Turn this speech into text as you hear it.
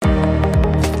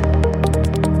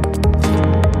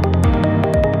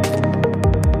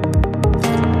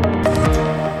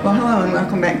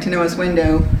Noah's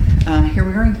Window. Here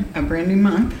we are in a brand new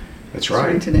month. That's right.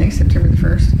 Starting today, September the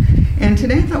 1st. And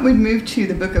today I thought we'd move to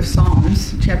the book of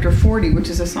Psalms, chapter 40, which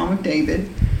is a Psalm of David.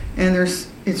 And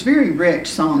it's very rich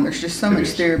psalm. There's just so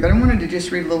much there. But I wanted to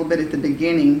just read a little bit at the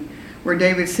beginning where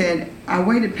David said, I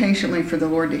waited patiently for the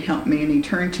Lord to help me, and he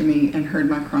turned to me and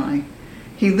heard my cry.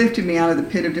 He lifted me out of the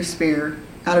pit of despair,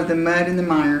 out of the mud and the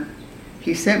mire.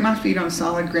 He set my feet on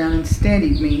solid ground and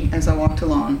steadied me as I walked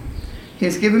along. He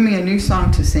has given me a new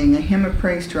song to sing, a hymn of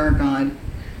praise to our God.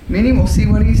 Many will see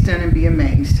what he's done and be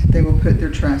amazed. They will put their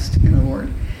trust in the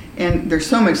Lord. And there's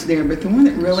so much there, but the one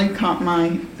that really caught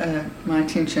my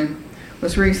attention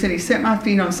was where he said, he set my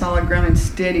feet on solid ground and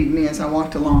steadied me as I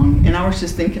walked along. And I was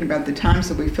just thinking about the times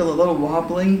that we feel a little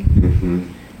wobbly,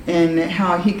 and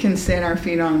how he can set our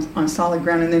feet on solid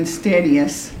ground and then steady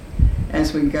us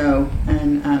as we go.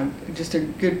 And just a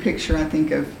good picture, I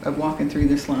think, of walking through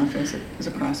this life as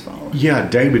a Christ follower. Yeah,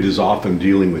 David is often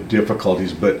dealing with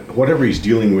difficulties, but whatever he's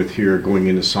dealing with here going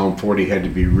into Psalm 40 had to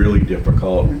be really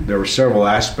difficult. There were several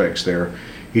aspects there.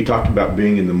 He talked about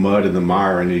being in the mud and the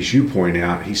mire, and as you point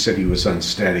out, he said he was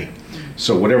unsteady.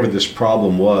 So whatever this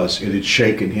problem was, it had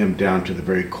shaken him down to the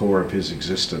very core of his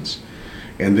existence.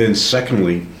 And then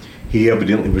secondly, he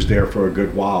evidently was there for a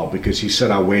good while, because he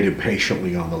said, I waited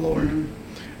patiently on the Lord.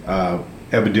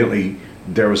 Evidently,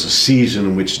 there was a season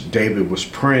in which David was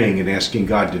praying and asking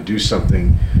God to do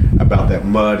something about that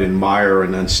mud and mire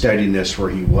and unsteadiness where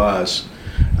he was.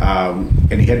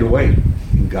 And he had to wait.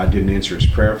 And God didn't answer his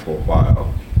prayer for a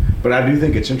while. But I do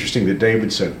think it's interesting that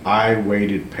David said, I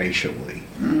waited patiently.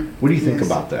 What do you think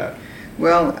about that?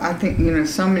 Well, I think,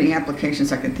 so many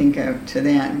applications I can think of to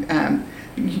that.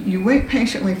 You wait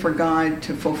patiently for God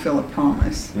to fulfill a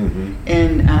promise.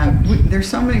 And there's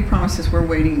so many promises we're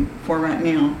waiting for right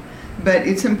now. But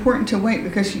it's important to wait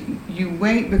because you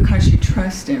wait because you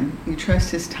trust him. You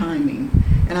trust his timing.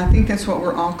 And I think that's what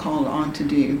we're all called on to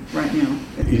do right now.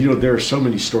 There are so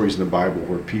many stories in the Bible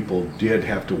where people did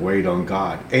have to wait on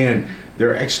God. And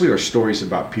there actually are stories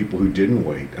about people who didn't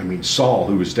wait. I mean, Saul,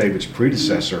 who was David's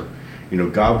predecessor,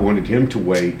 God wanted him to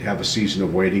wait, have a season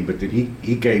of waiting, but then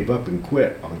he gave up and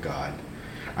quit on God.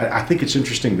 I think it's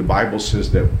interesting. The Bible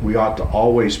says that we ought to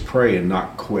always pray and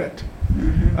not quit.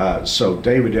 So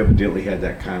David evidently had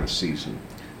that kind of season.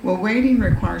 Well, waiting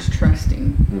requires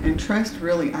trusting. And trust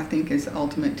really, I think, is the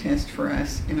ultimate test for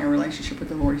us in our relationship with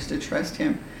the Lord, is to trust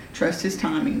him, trust his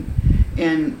timing,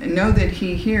 and know that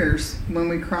he hears when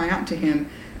we cry out to him.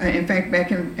 In fact,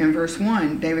 back in verse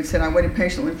 1, David said, I waited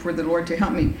patiently for the Lord to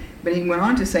help me. But he went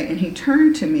on to say, and he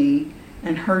turned to me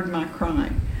and heard my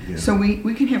cry. Yeah. So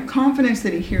we can have confidence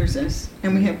that he hears us,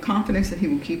 and we have confidence that he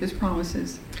will keep his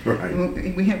promises.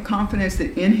 Right. We have confidence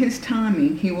that in his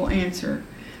timing he will answer,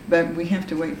 but we have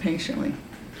to wait patiently.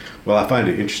 Well, I find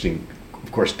it interesting.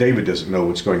 Of course, David doesn't know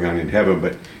what's going on in heaven,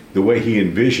 but the way he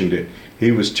envisioned it, he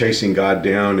was chasing God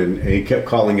down, and he kept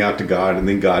calling out to God, and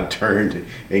then God turned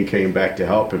and came back to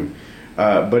help him.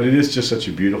 But it is just such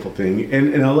a beautiful thing.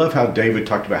 And I love how David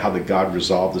talked about how that God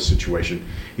resolved the situation.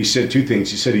 He said two things.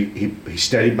 He said he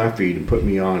steadied my feet and put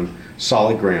me on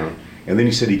solid ground. And then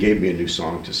he said he gave me a new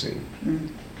song to sing.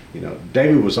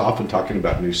 David was often talking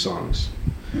about new songs.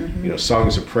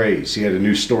 Songs of praise. He had a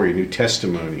new story, a new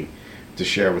testimony to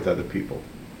share with other people.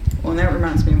 Well, and that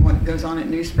reminds me of what goes on at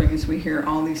New Spring as we hear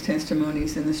all these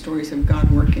testimonies and the stories of God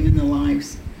working in the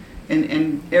lives.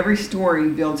 And every story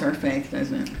builds our faith,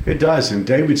 doesn't it? It does. And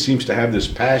David seems to have this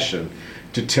passion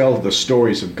to tell the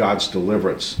stories of God's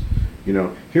deliverance.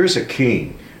 Here's a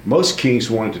king. Most kings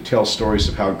wanted to tell stories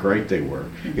of how great they were.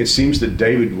 It seems that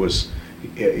David was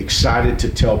excited to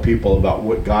tell people about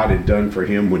what God had done for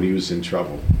him when he was in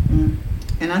trouble.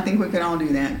 And I think we can all do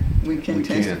that. We can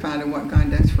testify to what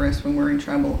God does for us when we're in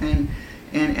trouble. And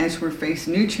as we're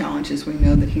facing new challenges, we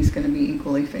know that he's going to be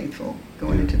equally faithful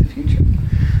going into the future.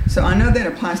 So I know that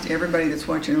applies to everybody that's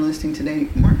watching and listening today.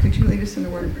 Mark, could you lead us in the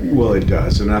word of prayer? Well, it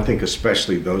does. And I think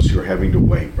especially those who are having to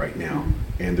wait right now.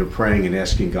 And they're praying and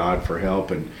asking God for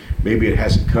help. And maybe it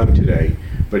hasn't come today,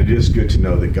 but it is good to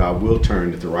know that God will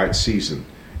turn at the right season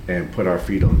and put our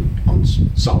feet on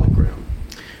solid ground.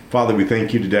 Father, we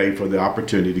thank you today for the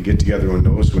opportunity to get together on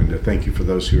Noah's Window. Thank you for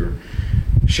those who are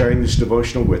sharing this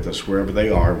devotional with us wherever they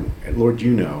are. And Lord,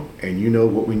 you know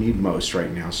what we need most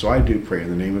right now. So I do pray in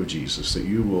the name of Jesus that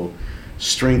you will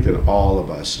strengthen all of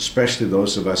us, especially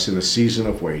those of us in a season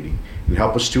of waiting, and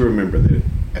help us to remember that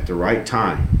at the right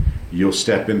time, you'll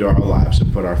step into our lives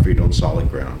and put our feet on solid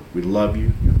ground. We love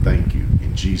you and thank you.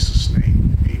 In Jesus'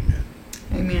 name, amen.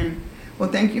 Amen. Well,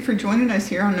 thank you for joining us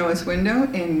here on Noah's Window,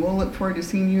 and we'll look forward to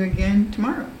seeing you again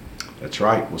tomorrow. That's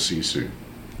right. We'll see you soon.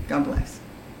 God bless.